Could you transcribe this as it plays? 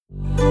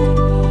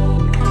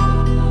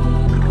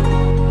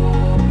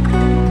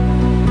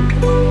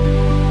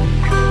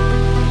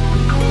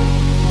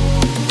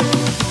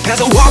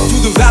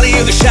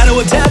valley of the shadow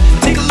of death.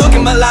 Take a look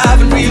at my life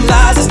and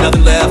realize there's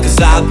nothing left, cause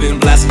I've been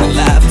blasting the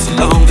life for so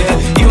long there.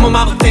 Even my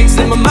mama thinks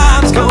that my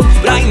mind's gone,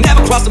 but I ain't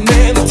never crossed a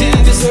man that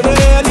didn't deserve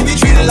it. You be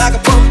treated like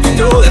a punk, you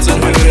know that's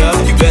unheard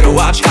of. You better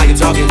watch how you're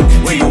talking,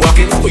 where you're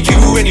walking, or you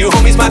and your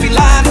homies might be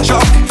lying to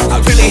chalk. I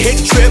really hate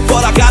to trip,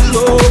 but I gotta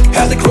look.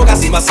 As they croak, I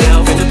see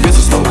myself in the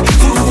prison smoke.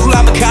 Fool,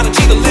 I'm the kind of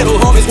G the little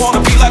homies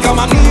wanna be like on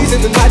my knees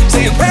in the night,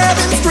 saying prayer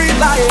in the street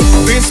light.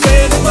 Been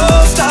spending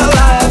most our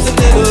lives in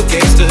little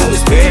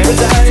gangsters'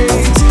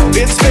 paradise.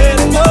 Been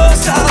spending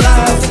most our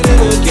lives in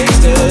little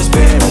gangsters'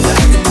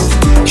 paradise.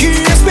 Keep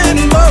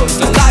spending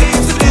most our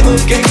lives in little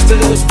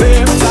gangsters'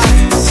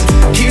 paradise.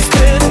 Keep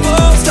spending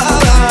most our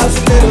lives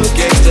in little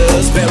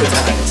gangsters'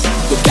 paradise.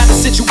 Look at the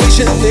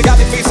situation they got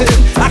me facing.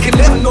 I can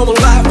live a normal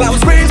life. I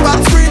was raised by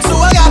the streets, so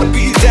I gotta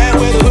be down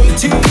with the hood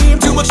team.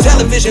 Too much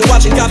television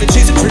watching got me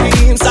chasing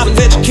dreams. I'm an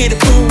educated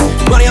fool,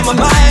 money on my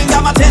mind,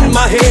 got my 10 in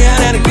my hand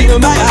and a gleam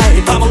in my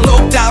eye. I'm a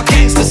loped out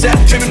gangster set,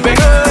 tripping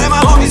bigger, and my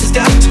homies is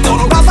down.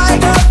 Don't know rise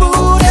like a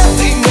fool,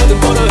 everything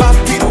nothing but a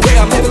heartbeat away.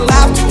 I'm living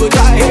life to a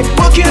die. Hey,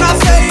 what can I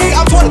say?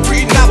 I'm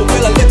 23 now, but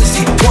will I live to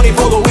see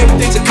 24? The way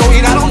things are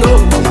going, I don't know.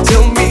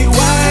 Tell me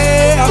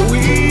why are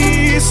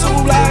we so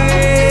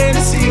blind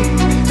to see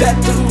that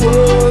the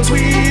ones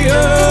we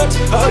hurt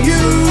are you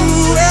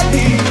and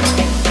me?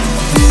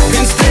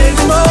 Been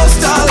spending most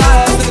our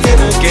lives in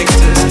a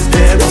gangster's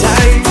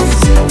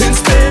paradise. Been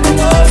spending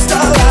most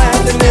our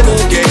lives in a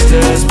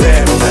gangster's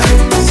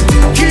paradise.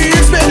 Keep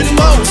spending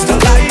most our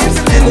lives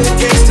in a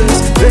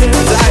gangster's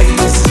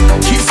paradise.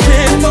 Keep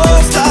spending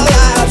most our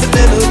lives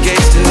in a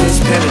gangster's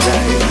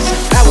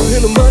paradise. Power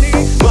in the money,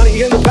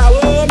 money in the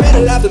power.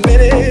 Minute after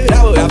minute,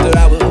 hour after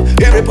hour.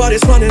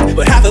 Everybody's running,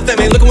 but half of them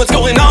ain't looking what's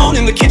going on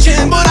in the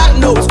kitchen. But I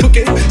know what's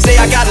cooking. Say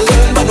I gotta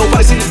learn, but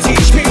nobody seems to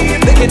teach me.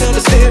 If they can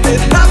understand it,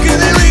 how can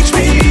they reach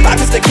me? I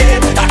guess they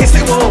can, I guess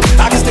they won't,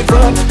 I guess they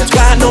run. That's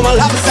why I know my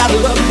life is out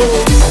of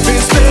love.